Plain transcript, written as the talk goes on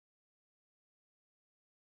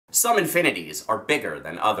Some infinities are bigger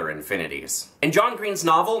than other infinities. In John Green's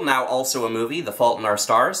novel, now also a movie, The Fault in Our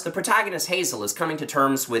Stars, the protagonist Hazel is coming to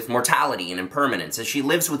terms with mortality and impermanence as she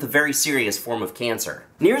lives with a very serious form of cancer.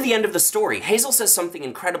 Near the end of the story, Hazel says something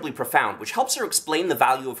incredibly profound, which helps her explain the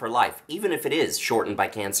value of her life, even if it is shortened by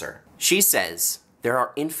cancer. She says, "There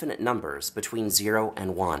are infinite numbers between 0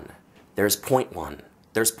 and 1. There's 0.1,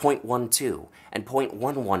 there's 0.12, and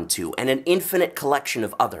 0.112, and an infinite collection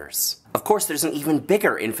of others. Of course, there's an even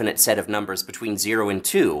bigger infinite set of numbers between 0 and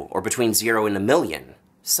 2, or between 0 and a million.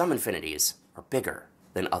 Some infinities are bigger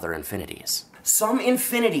than other infinities." Some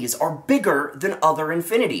infinities are bigger than other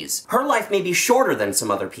infinities. Her life may be shorter than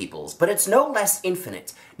some other people's, but it's no less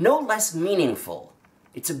infinite, no less meaningful.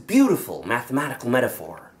 It's a beautiful mathematical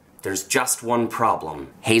metaphor. There's just one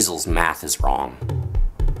problem. Hazel's math is wrong.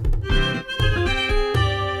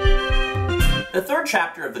 The third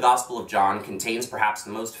chapter of the Gospel of John contains perhaps the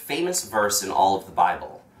most famous verse in all of the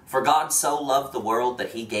Bible. "For God so loved the world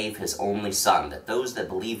that he gave his only Son, that those that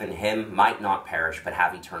believe in him might not perish but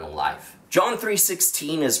have eternal life." John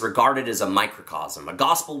 3:16 is regarded as a microcosm, a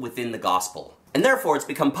gospel within the gospel, and therefore it's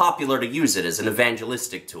become popular to use it as an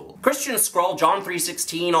evangelistic tool. Christians scrawl John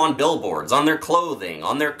 3:16 on billboards, on their clothing,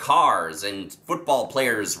 on their cars, and football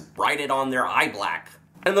players write it on their eye black.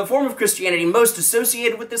 And the form of Christianity most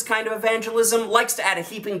associated with this kind of evangelism likes to add a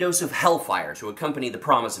heaping dose of hellfire to accompany the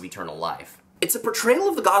promise of eternal life. It's a portrayal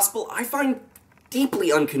of the gospel I find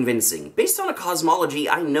deeply unconvincing, based on a cosmology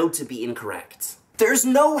I know to be incorrect. There's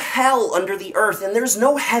no hell under the earth, and there's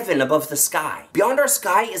no heaven above the sky. Beyond our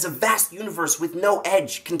sky is a vast universe with no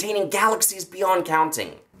edge, containing galaxies beyond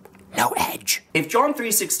counting. No edge. If John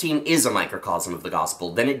 3:16 is a microcosm of the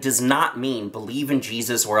gospel, then it does not mean believe in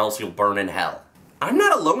Jesus or else you'll burn in hell. I'm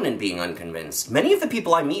not alone in being unconvinced. Many of the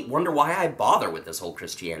people I meet wonder why I bother with this whole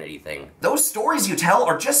Christianity thing. Those stories you tell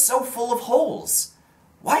are just so full of holes.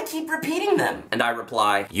 Why keep repeating them? And I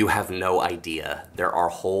reply, you have no idea. There are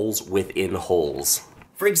holes within holes.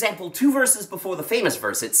 For example, 2 verses before the famous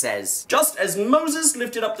verse it says, "Just as Moses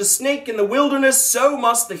lifted up the snake in the wilderness, so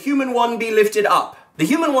must the human one be lifted up." The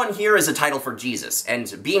human one here is a title for Jesus,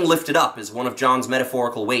 and being lifted up is one of John's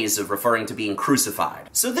metaphorical ways of referring to being crucified.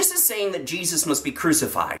 So this is saying that Jesus must be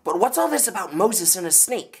crucified. But what's all this about Moses and a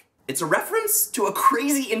snake? It's a reference to a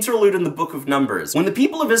crazy interlude in the book of Numbers, when the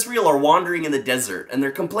people of Israel are wandering in the desert, and they're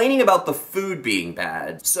complaining about the food being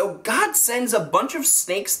bad. So God sends a bunch of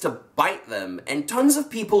snakes to bite them, and tons of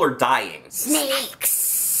people are dying. Snakes!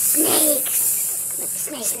 Snakes!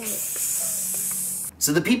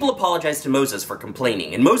 So the people apologize to Moses for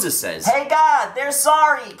complaining, and Moses says, "Hey God, they're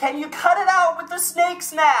sorry! Can you cut it out with the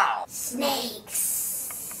snakes now?" Snakes!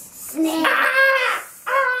 Snakes!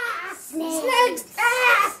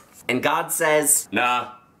 And God says,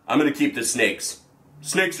 "Nah, I'm gonna keep the snakes.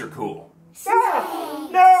 Snakes are cool."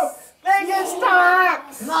 No! Make it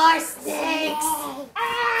stop! More snakes!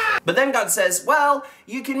 But then God says, well,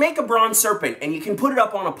 you can make a bronze serpent, and you can put it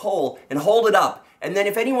up on a pole and hold it up, and then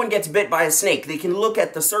if anyone gets bit by a snake, they can look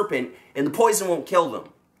at the serpent, and the poison won't kill them.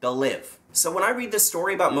 They'll live. So when I read this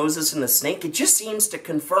story about Moses and the snake, it just seems to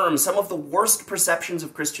confirm some of the worst perceptions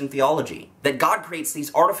of Christian theology. That God creates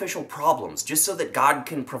these artificial problems just so that God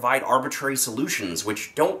can provide arbitrary solutions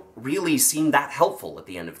which don't really seem that helpful at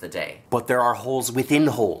the end of the day. But there are holes within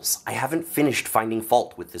holes. I haven't finished finding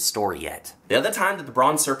fault with this story yet. The other time that the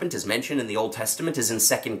bronze serpent is mentioned in the Old Testament is in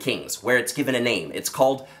 2 Kings, where it's given a name. It's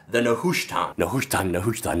called the Nehushtan.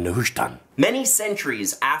 Nehushtan. Many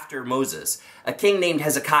centuries after Moses, a king named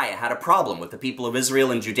Hezekiah had a problem with the people of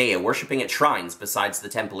Israel and Judea worshipping at shrines besides the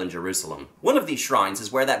temple in Jerusalem. One of these shrines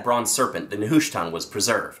is where that bronze serpent, the Nehushtan, was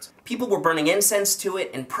preserved. People were burning incense to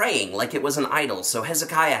it and praying like it was an idol, so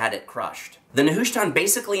Hezekiah had it crushed. The Nehushtan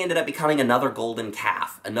basically ended up becoming another golden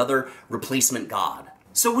calf, another replacement god.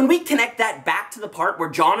 So when we connect that back to the part where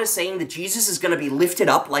John is saying that Jesus is going to be lifted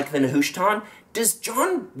up like the Nehushtan, does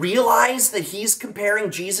John realize that he's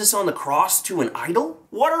comparing Jesus on the cross to an idol?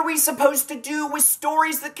 What are we supposed to do with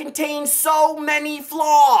stories that contain so many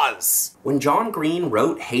flaws? When John Green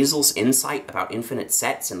wrote Hazel's insight about infinite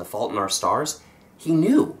sets in The Fault in Our Stars, he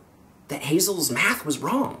knew that Hazel's math was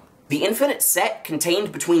wrong. The infinite set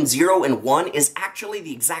contained between 0 and 1 is actually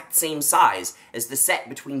the exact same size as the set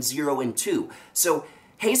between 0 and 2. So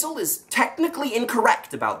Hazel is technically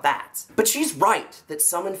incorrect about that. But she's right that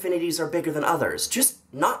some infinities are bigger than others, just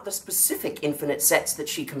not the specific infinite sets that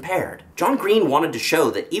she compared. John Green wanted to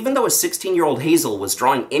show that even though a 16-year-old Hazel was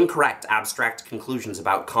drawing incorrect abstract conclusions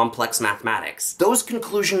about complex mathematics, those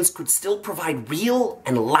conclusions could still provide real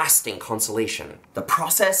and lasting consolation. The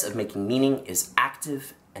process of making meaning is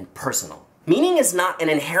active and personal. Meaning is not an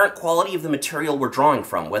inherent quality of the material we're drawing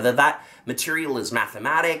from, whether that material is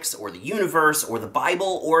mathematics, or the universe, or the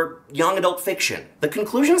Bible, or young adult fiction. The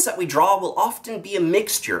conclusions that we draw will often be a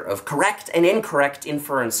mixture of correct and incorrect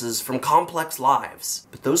inferences from complex lives,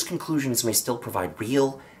 but those conclusions may still provide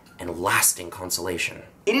real and lasting consolation.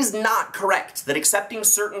 It is not correct that accepting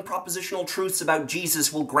certain propositional truths about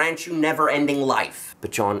Jesus will grant you never-ending life.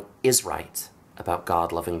 But John is right about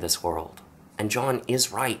God loving this world. And John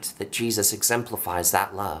is right that Jesus exemplifies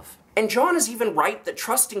that love. And John is even right that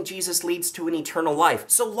trusting Jesus leads to an eternal life,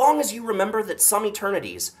 so long as you remember that some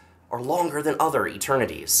eternities are longer than other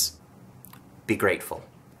eternities. Be grateful.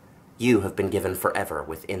 You have been given forever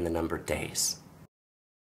within the numbered days.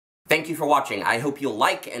 Thank you for watching. I hope you'll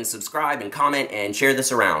like and subscribe and comment and share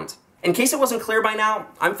this around. In case it wasn't clear by now,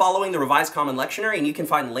 I'm following the Revised Common Lectionary, and you can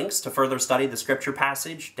find links to further study the scripture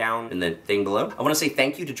passage down in the thing below. I want to say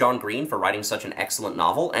thank you to John Green for writing such an excellent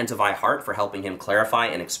novel, and to Hart for helping him clarify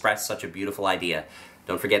and express such a beautiful idea.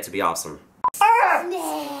 Don't forget to be awesome. Ah!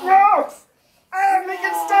 No! Ah, make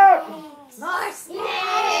it stop! More snakes! Ah!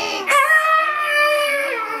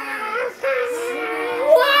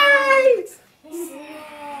 Why?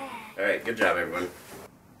 Alright, good job everyone.